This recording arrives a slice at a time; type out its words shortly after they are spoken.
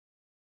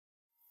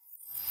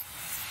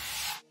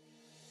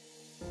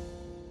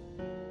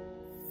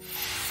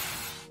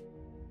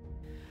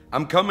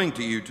I'm coming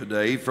to you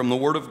today from the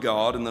Word of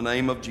God in the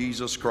name of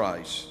Jesus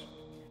Christ.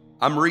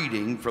 I'm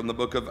reading from the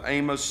book of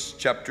Amos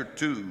chapter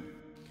 2,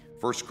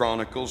 1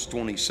 Chronicles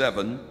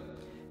 27,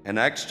 and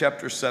Acts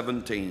chapter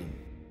 17.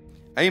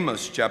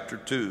 Amos chapter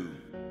 2.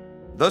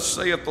 Thus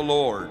saith the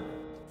Lord,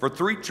 for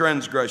 3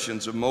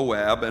 transgressions of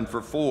Moab, and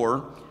for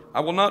 4, I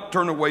will not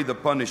turn away the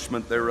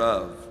punishment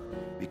thereof,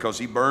 because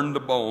he burned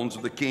the bones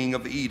of the king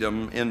of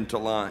Edom into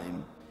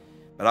lime.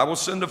 But I will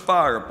send a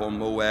fire upon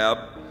Moab,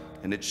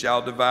 and it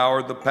shall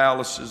devour the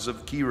palaces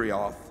of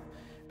Kerioth.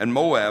 And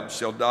Moab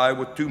shall die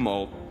with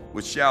tumult,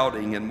 with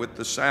shouting, and with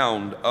the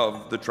sound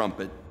of the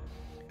trumpet.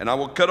 And I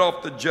will cut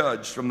off the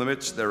judge from the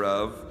midst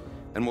thereof,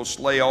 and will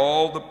slay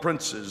all the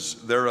princes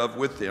thereof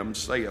with him,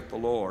 saith the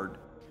Lord.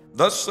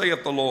 Thus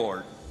saith the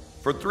Lord,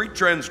 for 3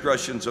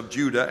 transgressions of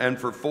Judah, and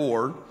for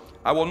 4,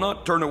 I will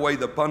not turn away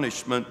the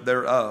punishment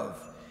thereof,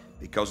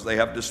 because they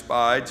have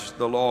despised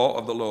the law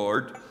of the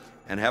Lord,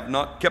 and have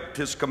not kept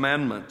his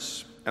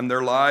commandments, and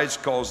their lies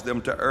caused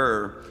them to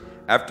err,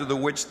 after the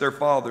which their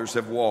fathers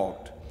have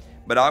walked.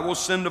 But I will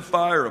send a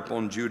fire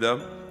upon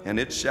Judah, and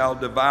it shall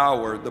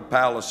devour the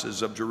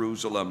palaces of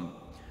Jerusalem.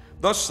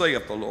 Thus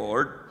saith the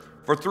Lord,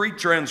 for 3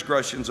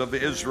 transgressions of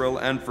Israel,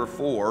 and for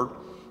 4,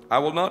 I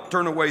will not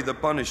turn away the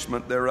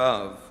punishment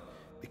thereof,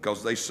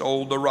 because they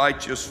sold the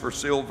righteous for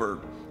silver,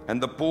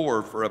 and the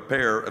poor for a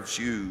pair of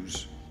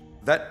shoes,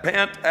 that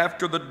pant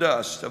after the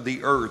dust of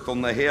the earth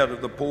on the head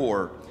of the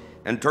poor,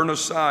 and turn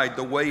aside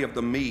the way of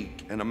the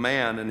meek, and a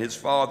man and his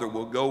father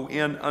will go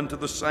in unto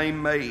the same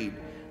maid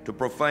to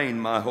profane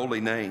my holy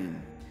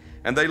name.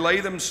 And they lay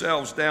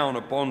themselves down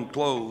upon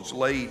clothes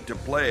laid to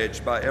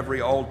pledge by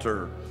every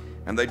altar,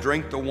 and they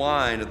drink the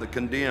wine of the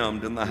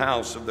condemned in the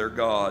house of their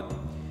God.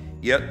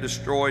 Yet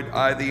destroyed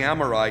I the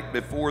Amorite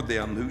before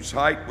them, whose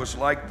height was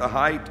like the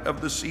height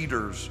of the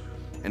cedars,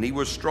 and he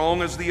was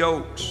strong as the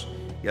oaks.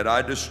 Yet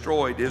I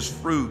destroyed his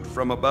fruit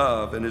from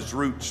above, and his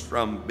roots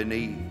from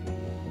beneath.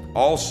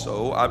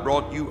 Also I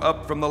brought you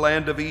up from the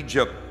land of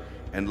Egypt,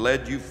 and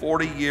led you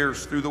 40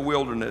 years through the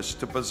wilderness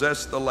to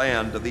possess the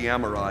land of the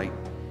Amorite.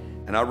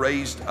 And I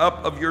raised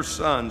up of your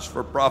sons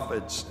for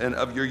prophets, and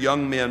of your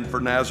young men for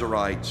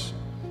Nazarites.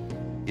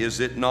 Is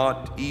it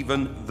not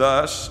even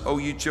thus, O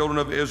ye children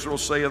of Israel,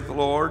 saith the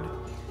Lord?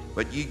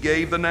 But ye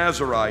gave the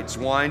Nazarites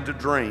wine to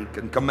drink,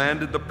 and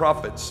commanded the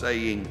prophets,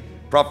 saying,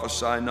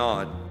 Prophesy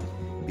not.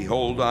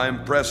 Behold, I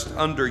am pressed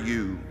under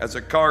you, as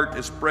a cart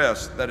is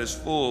pressed that is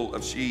full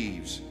of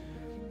sheaves.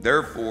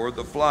 Therefore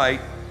the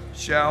flight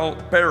shall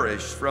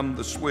perish from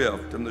the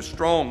swift, and the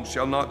strong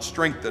shall not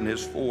strengthen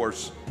his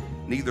force,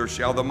 neither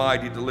shall the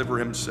mighty deliver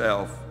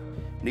himself.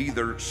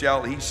 Neither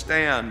shall he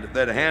stand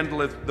that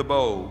handleth the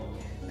bow,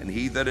 and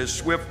he that is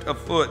swift of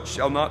foot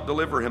shall not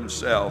deliver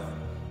himself,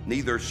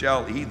 neither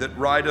shall he that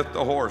rideth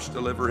the horse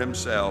deliver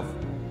himself.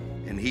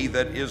 And he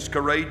that is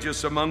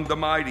courageous among the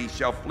mighty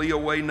shall flee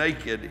away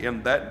naked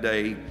in that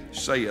day,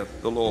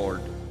 saith the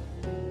Lord.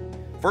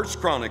 1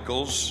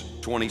 Chronicles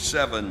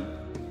 27.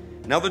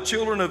 Now the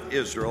children of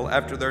Israel,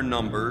 after their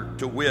number,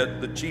 to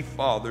wit, the chief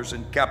fathers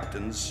and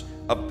captains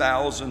of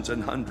thousands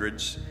and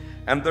hundreds,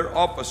 and their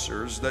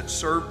officers that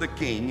served the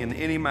king in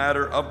any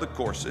matter of the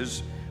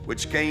courses,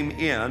 which came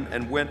in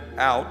and went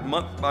out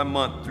month by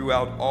month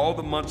throughout all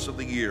the months of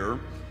the year,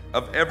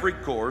 of every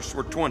course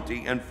were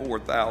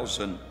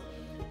 24,000.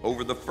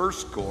 Over the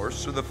first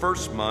course, or the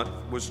first month,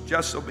 was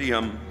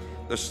Jeshobeam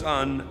the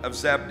son of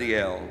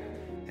Zabdiel,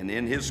 and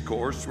in his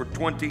course were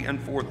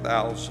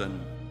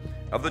 24,000.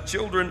 Of the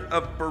children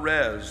of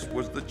Perez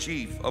was the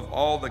chief of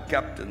all the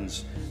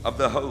captains of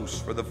the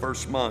host for the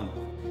first month.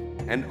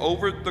 And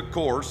over the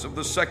course of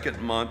the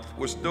second month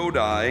was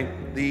Dodai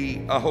the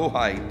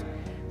Ahohite,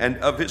 and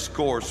of his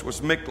course was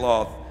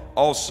Mikloth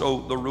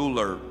also the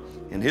ruler.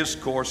 In his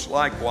course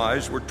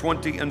likewise were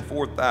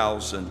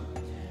 24,000.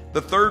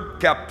 The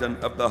third captain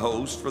of the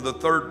host for the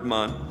third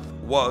month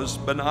was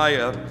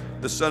Benaiah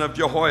the son of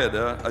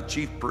Jehoiada, a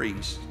chief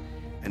priest,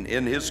 and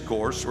in his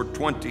course were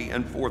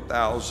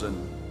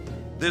 24,000.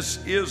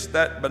 This is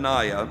that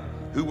Benaiah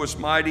who was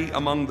mighty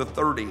among the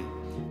 30,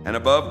 and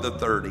above the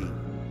 30,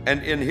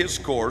 and in his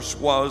course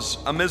was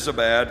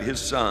Ammizabad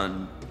his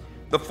son.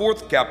 The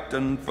fourth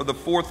captain for the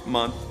fourth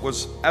month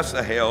was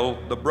Asahel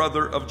the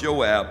brother of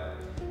Joab,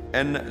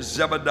 and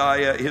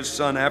Zebadiah his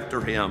son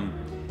after him,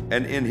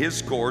 and in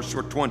his course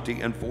were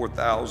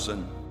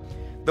 24,000.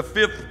 The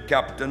fifth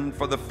captain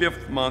for the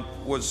fifth month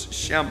was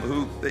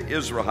Shamhuth the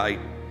Israelite,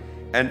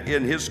 and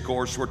in his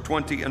course were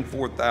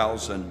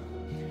 24,000.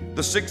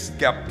 The sixth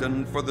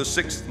captain for the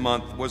sixth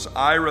month was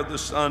Ira the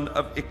son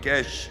of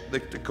Ikesh the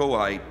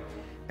Tekoite,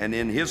 and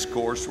in his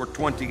course were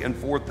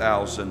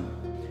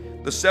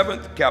 24,000. The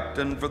seventh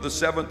captain for the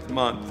seventh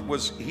month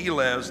was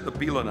Helez the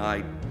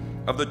Pelonite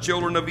of the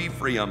children of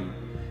Ephraim,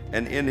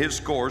 and in his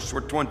course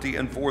were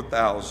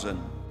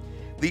 24,000.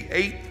 The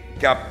eighth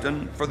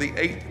captain for the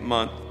eighth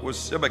month was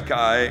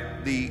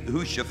Sibbecai the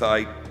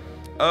Hushathite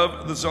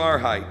of the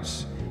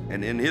Zarhites,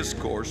 and in his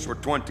course were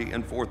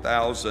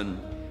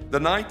 24,000. The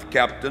ninth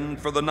captain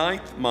for the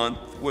ninth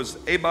month was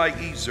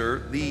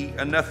Abiezer the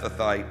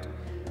Anethathite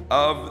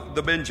of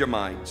the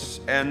Benjamites,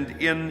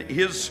 and in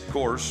his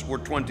course were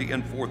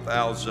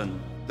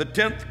 24,000. The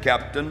 10th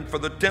captain for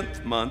the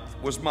 10th month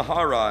was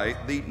Maharai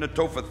the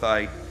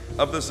Netophathite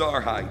of the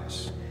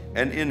Zarhites,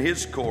 and in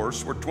his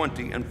course were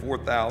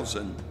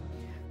 24,000.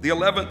 The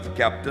 11th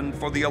captain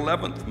for the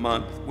 11th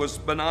month was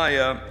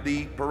Benaiah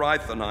the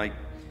Pirathonite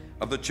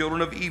of the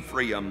children of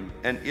Ephraim,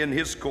 and in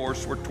his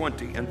course were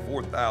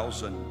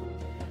 24,000.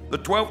 The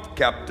 12th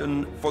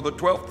captain for the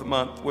 12th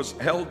month was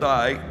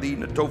Heldai the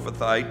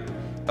Netophathite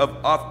of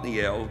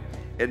Othniel,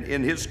 and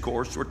in his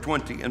course were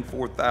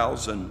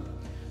 24,000.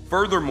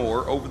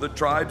 Furthermore, over the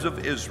tribes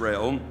of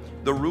Israel,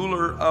 the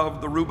ruler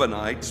of the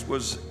Reubenites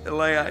was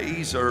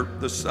Eleazar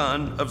the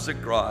son of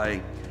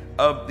Zichri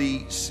of the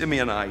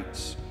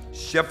Simeonites,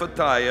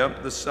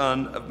 Shephatiah the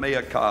son of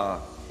Maacah.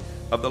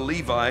 Of the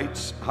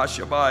Levites,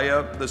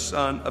 Hashabiah the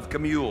son of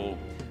Kemuel.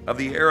 Of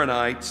the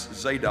Aaronites,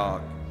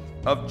 Zadok.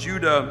 Of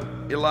Judah,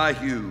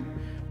 Elihu,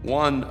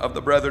 one of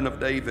the brethren of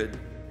David.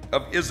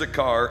 Of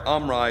Issachar,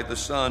 Omri the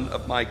son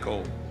of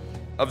Michael.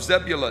 Of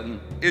Zebulun,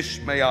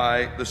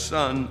 Ishmael the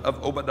son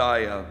of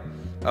Obadiah.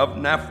 Of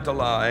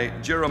Naphtali,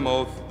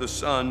 Jeremoth the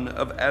son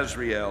of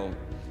Azriel.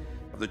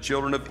 Of the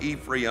children of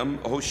Ephraim,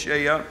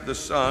 Hoshea the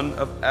son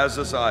of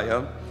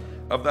Azaziah.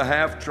 Of the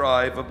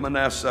half-tribe of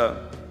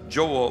Manasseh,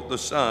 Joel the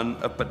son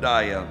of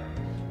Pedaiah.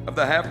 Of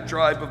the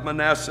half-tribe of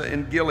Manasseh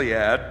in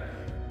Gilead,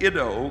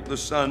 Iddo the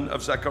son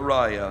of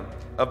Zechariah.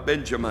 Of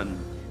Benjamin,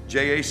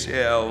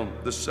 Jaasiel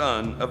the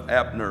son of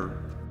Abner.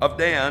 Of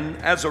Dan,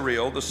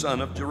 Azareel the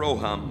son of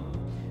Jeroham.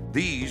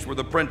 These were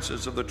the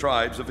princes of the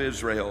tribes of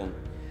Israel.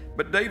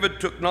 But David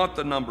took not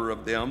the number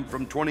of them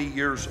from 20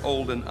 years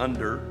old and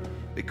under,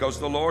 because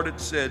the Lord had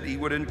said he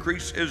would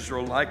increase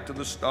Israel like to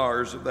the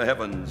stars of the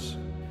heavens.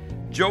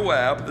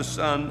 Joab the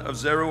son of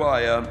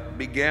Zeruiah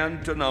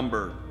began to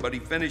number, but he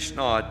finished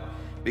not,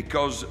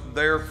 because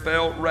there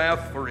fell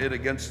wrath for it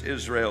against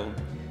Israel.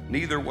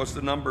 Neither was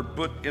the number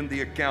put in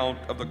the account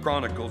of the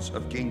Chronicles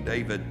of King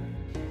David.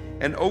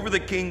 And over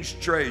the king's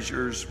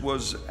treasures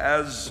was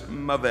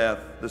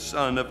Azmaveth the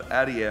son of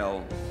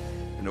Adiel.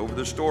 And over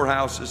the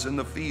storehouses in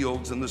the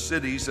fields and the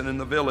cities and in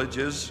the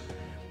villages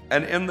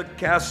and in the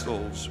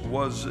castles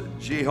was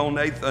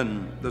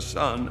Jehonathan the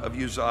son of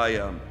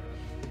Uzziah.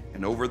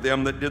 And over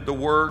them that did the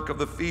work of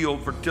the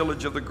field for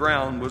tillage of the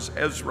ground was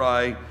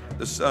Ezrai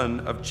the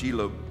son of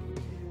Chelub.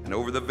 And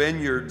over the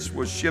vineyards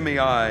was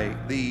Shimei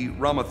the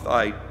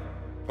Ramathite.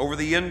 Over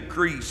the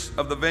increase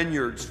of the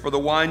vineyards for the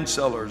wine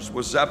cellars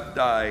was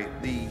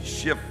Zabdi the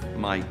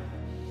Shifmite.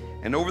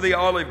 And over the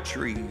olive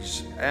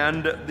trees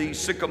and the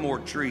sycamore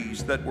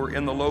trees that were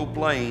in the low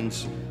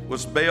plains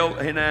was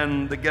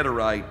Baal-Hanan the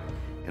Gederite.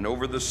 And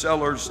over the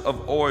cellars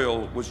of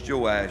oil was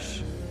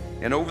Joash.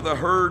 And over the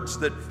herds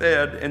that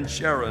fed in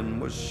Sharon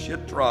was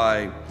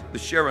Shitrai the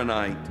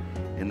Sharonite.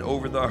 And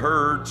over the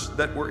herds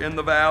that were in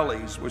the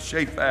valleys was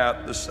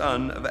Shaphat the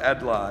son of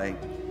Adlai.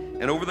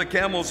 And over the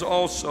camels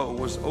also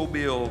was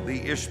Obil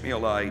the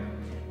Ishmaelite.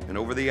 And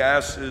over the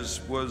asses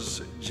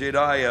was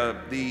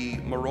Jediah the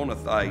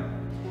Meronothite.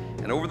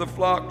 And over the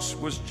flocks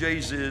was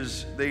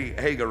Jaziz the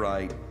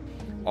Hagarite.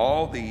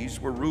 All these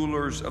were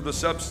rulers of the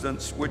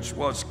substance which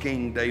was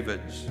King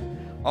David's.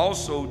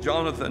 Also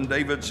Jonathan,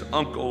 David's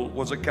uncle,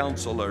 was a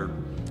counselor,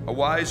 a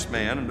wise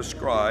man and a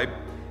scribe.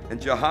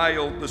 And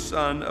Jehiel the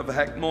son of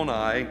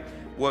Hachmoni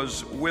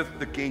was with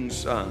the king's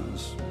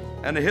sons.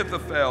 And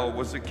Ahithophel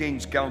was the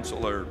king's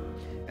counselor.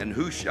 And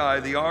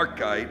Hushai the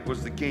Archite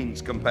was the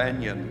king's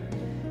companion.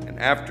 And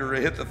after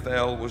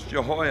Ahithophel was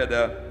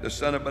Jehoiada the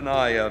son of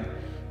Benaiah,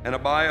 and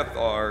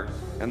Abiathar,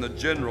 and the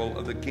general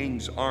of the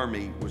king's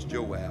army was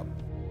Joab.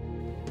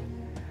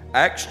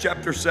 Acts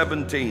chapter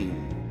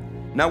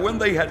 17. Now when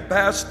they had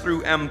passed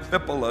through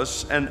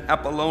Amphipolis and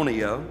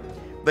Apollonia,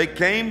 they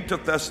came to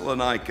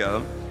Thessalonica,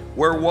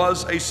 where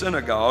was a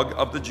synagogue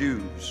of the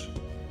Jews.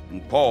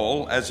 And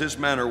Paul, as his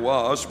manner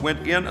was,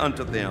 went in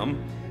unto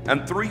them,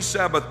 and 3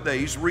 Sabbath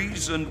days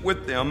reasoned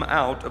with them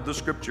out of the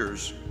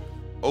Scriptures,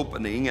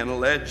 opening and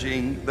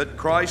alleging that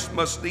Christ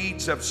must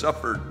needs have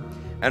suffered,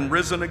 and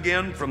risen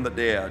again from the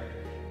dead,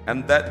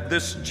 and that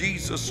this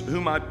Jesus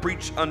whom I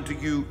preach unto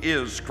you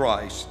is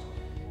Christ.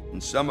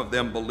 And some of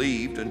them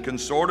believed and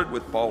consorted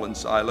with Paul and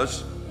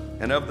Silas,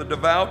 and of the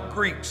devout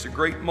Greeks a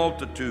great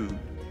multitude,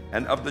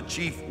 and of the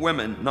chief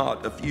women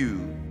not a few.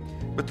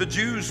 But the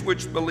Jews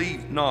which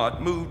believed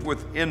not, moved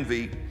with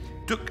envy,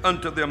 took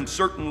unto them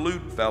certain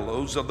lewd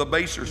fellows of the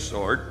baser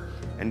sort,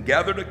 and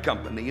gathered a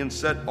company, and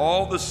set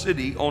all the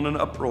city on an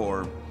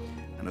uproar,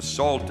 and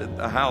assaulted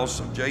the house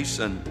of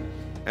Jason,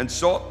 and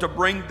sought to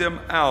bring them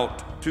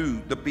out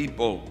to the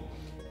people.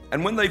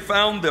 And when they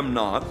found them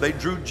not, they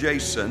drew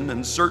Jason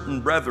and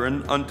certain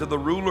brethren unto the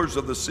rulers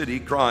of the city,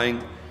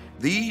 crying,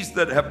 These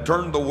that have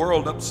turned the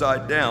world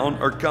upside down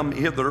are come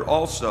hither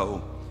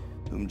also,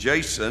 whom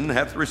Jason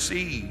hath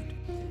received.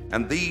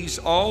 And these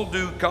all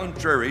do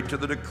contrary to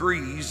the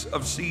decrees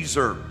of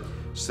Caesar,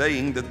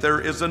 saying that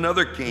there is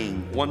another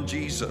king, one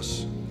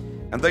Jesus.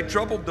 And they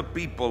troubled the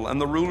people and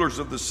the rulers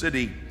of the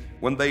city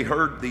when they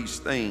heard these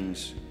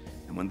things.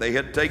 And when they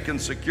had taken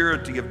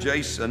security of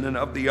Jason and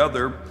of the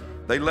other,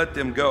 they let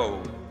them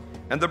go.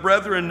 And the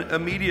brethren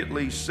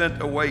immediately sent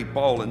away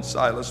Paul and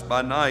Silas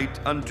by night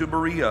unto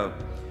Berea,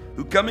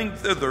 who coming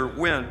thither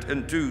went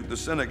into the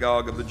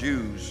synagogue of the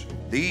Jews.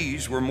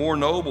 These were more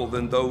noble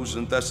than those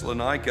in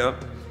Thessalonica,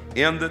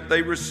 in that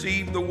they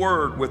received the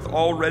word with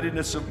all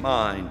readiness of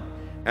mind,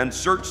 and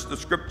searched the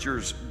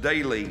scriptures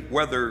daily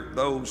whether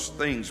those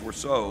things were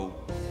so.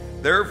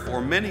 Therefore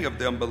many of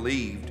them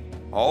believed,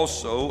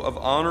 also of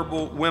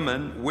honorable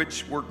women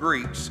which were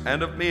Greeks,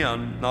 and of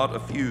men not a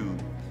few.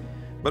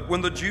 But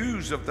when the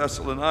Jews of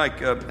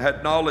Thessalonica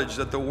had knowledge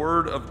that the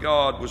word of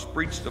God was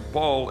preached of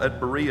Paul at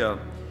Berea,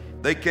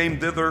 they came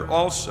thither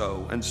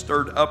also, and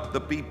stirred up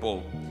the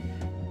people.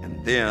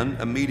 And then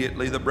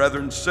immediately the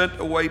brethren sent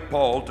away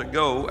Paul to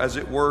go as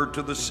it were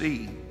to the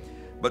sea.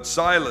 But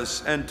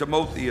Silas and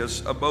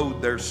Timotheus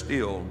abode there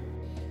still.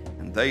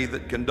 And they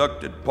that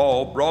conducted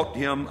Paul brought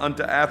him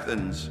unto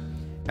Athens,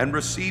 and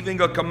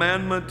receiving a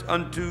commandment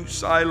unto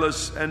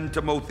Silas and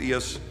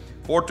Timotheus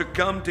for to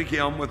come to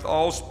him with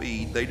all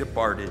speed, they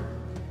departed.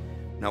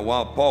 Now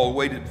while Paul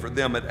waited for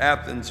them at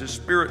Athens, his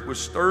spirit was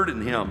stirred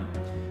in him,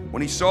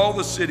 when he saw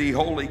the city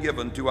wholly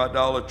given to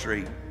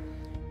idolatry.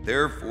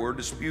 Therefore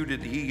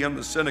disputed he in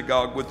the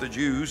synagogue with the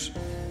Jews,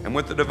 and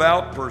with the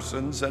devout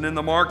persons, and in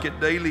the market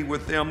daily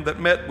with them that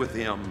met with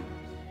him.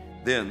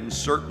 Then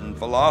certain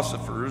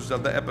philosophers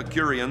of the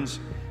Epicureans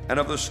and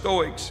of the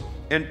Stoics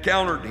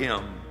encountered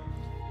him,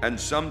 and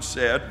some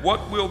said,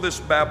 What will this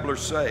babbler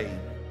say?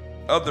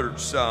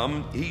 Others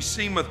some, He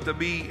seemeth to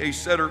be a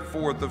setter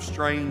forth of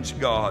strange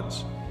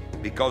gods,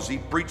 because he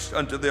preached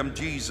unto them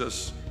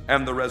Jesus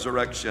and the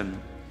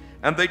resurrection.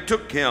 And they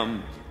took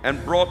him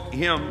and brought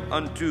him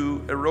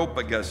unto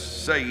Areopagus,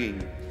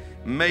 saying,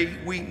 May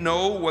we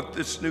know what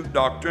this new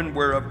doctrine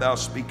whereof thou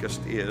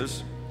speakest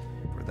is?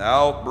 For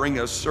thou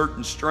bringest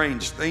certain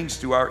strange things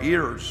to our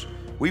ears.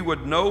 We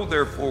would know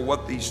therefore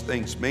what these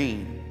things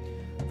mean.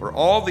 For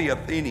all the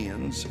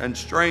Athenians and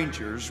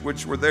strangers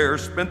which were there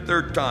spent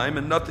their time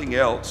in nothing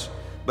else,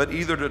 but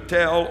either to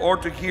tell or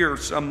to hear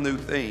some new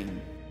thing.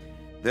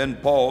 Then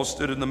Paul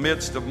stood in the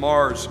midst of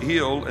Mars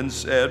Hill and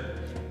said,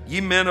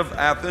 Ye men of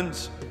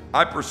Athens,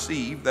 I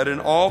perceive that in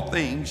all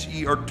things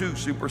ye are too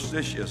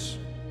superstitious.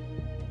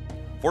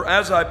 For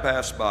as I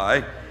passed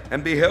by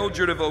and beheld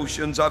your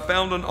devotions, I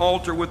found an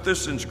altar with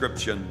this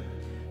inscription,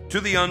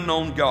 To the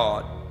unknown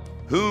God,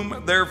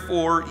 whom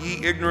therefore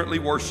ye ignorantly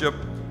worship,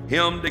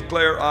 him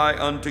declare I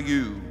unto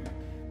you.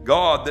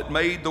 God that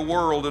made the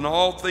world and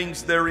all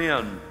things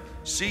therein,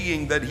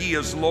 seeing that he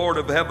is Lord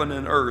of heaven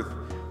and earth,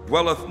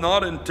 dwelleth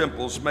not in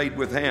temples made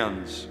with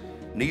hands,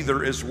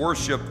 neither is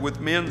worshipped with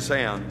men's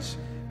hands,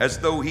 as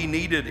though he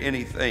needed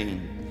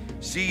anything,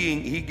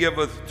 seeing he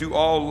giveth to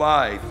all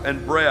life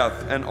and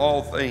breath and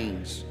all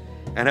things,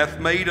 and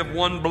hath made of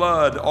one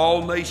blood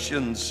all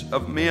nations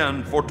of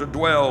men for to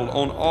dwell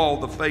on all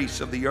the face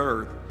of the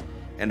earth,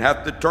 and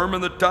hath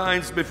determined the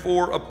times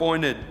before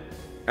appointed,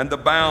 and the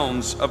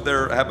bounds of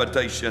their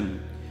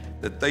habitation,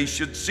 that they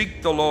should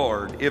seek the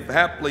Lord, if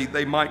haply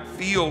they might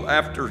feel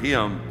after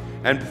him,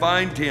 and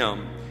find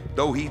him,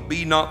 though he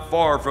be not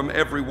far from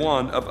every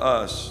one of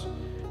us.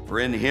 For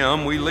in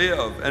him we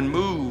live and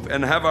move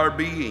and have our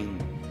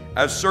being,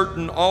 as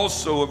certain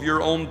also of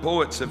your own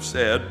poets have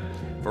said,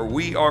 for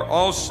we are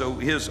also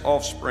his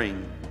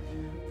offspring.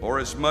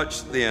 Forasmuch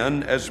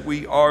then as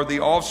we are the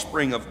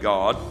offspring of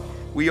God,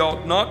 we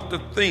ought not to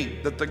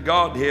think that the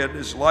Godhead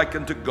is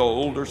likened to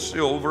gold or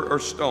silver or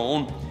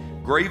stone,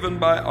 graven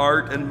by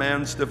art and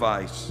man's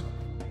device.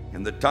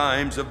 In the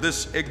times of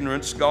this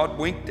ignorance God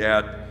winked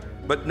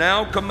at, but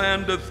now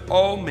commandeth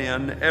all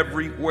men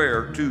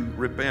everywhere to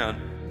repent,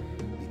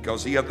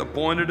 because he hath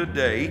appointed a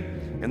day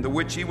in the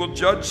which he will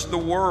judge the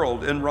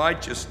world in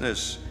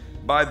righteousness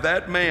by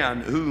that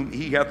man whom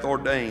he hath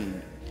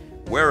ordained,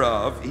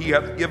 whereof he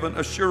hath given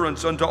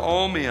assurance unto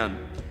all men,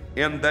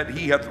 in that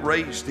he hath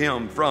raised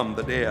him from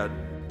the dead.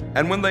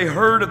 And when they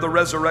heard of the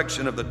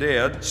resurrection of the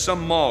dead,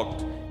 some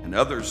mocked, and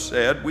others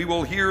said, We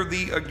will hear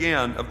thee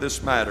again of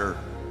this matter.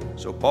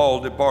 So Paul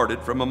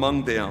departed from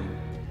among them.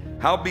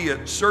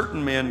 Howbeit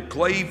certain men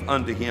clave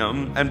unto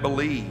him and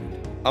believed,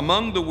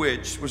 among the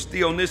which was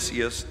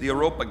Dionysius the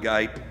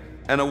Areopagite,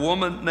 and a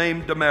woman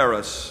named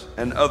Damaris,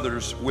 and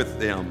others with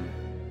them.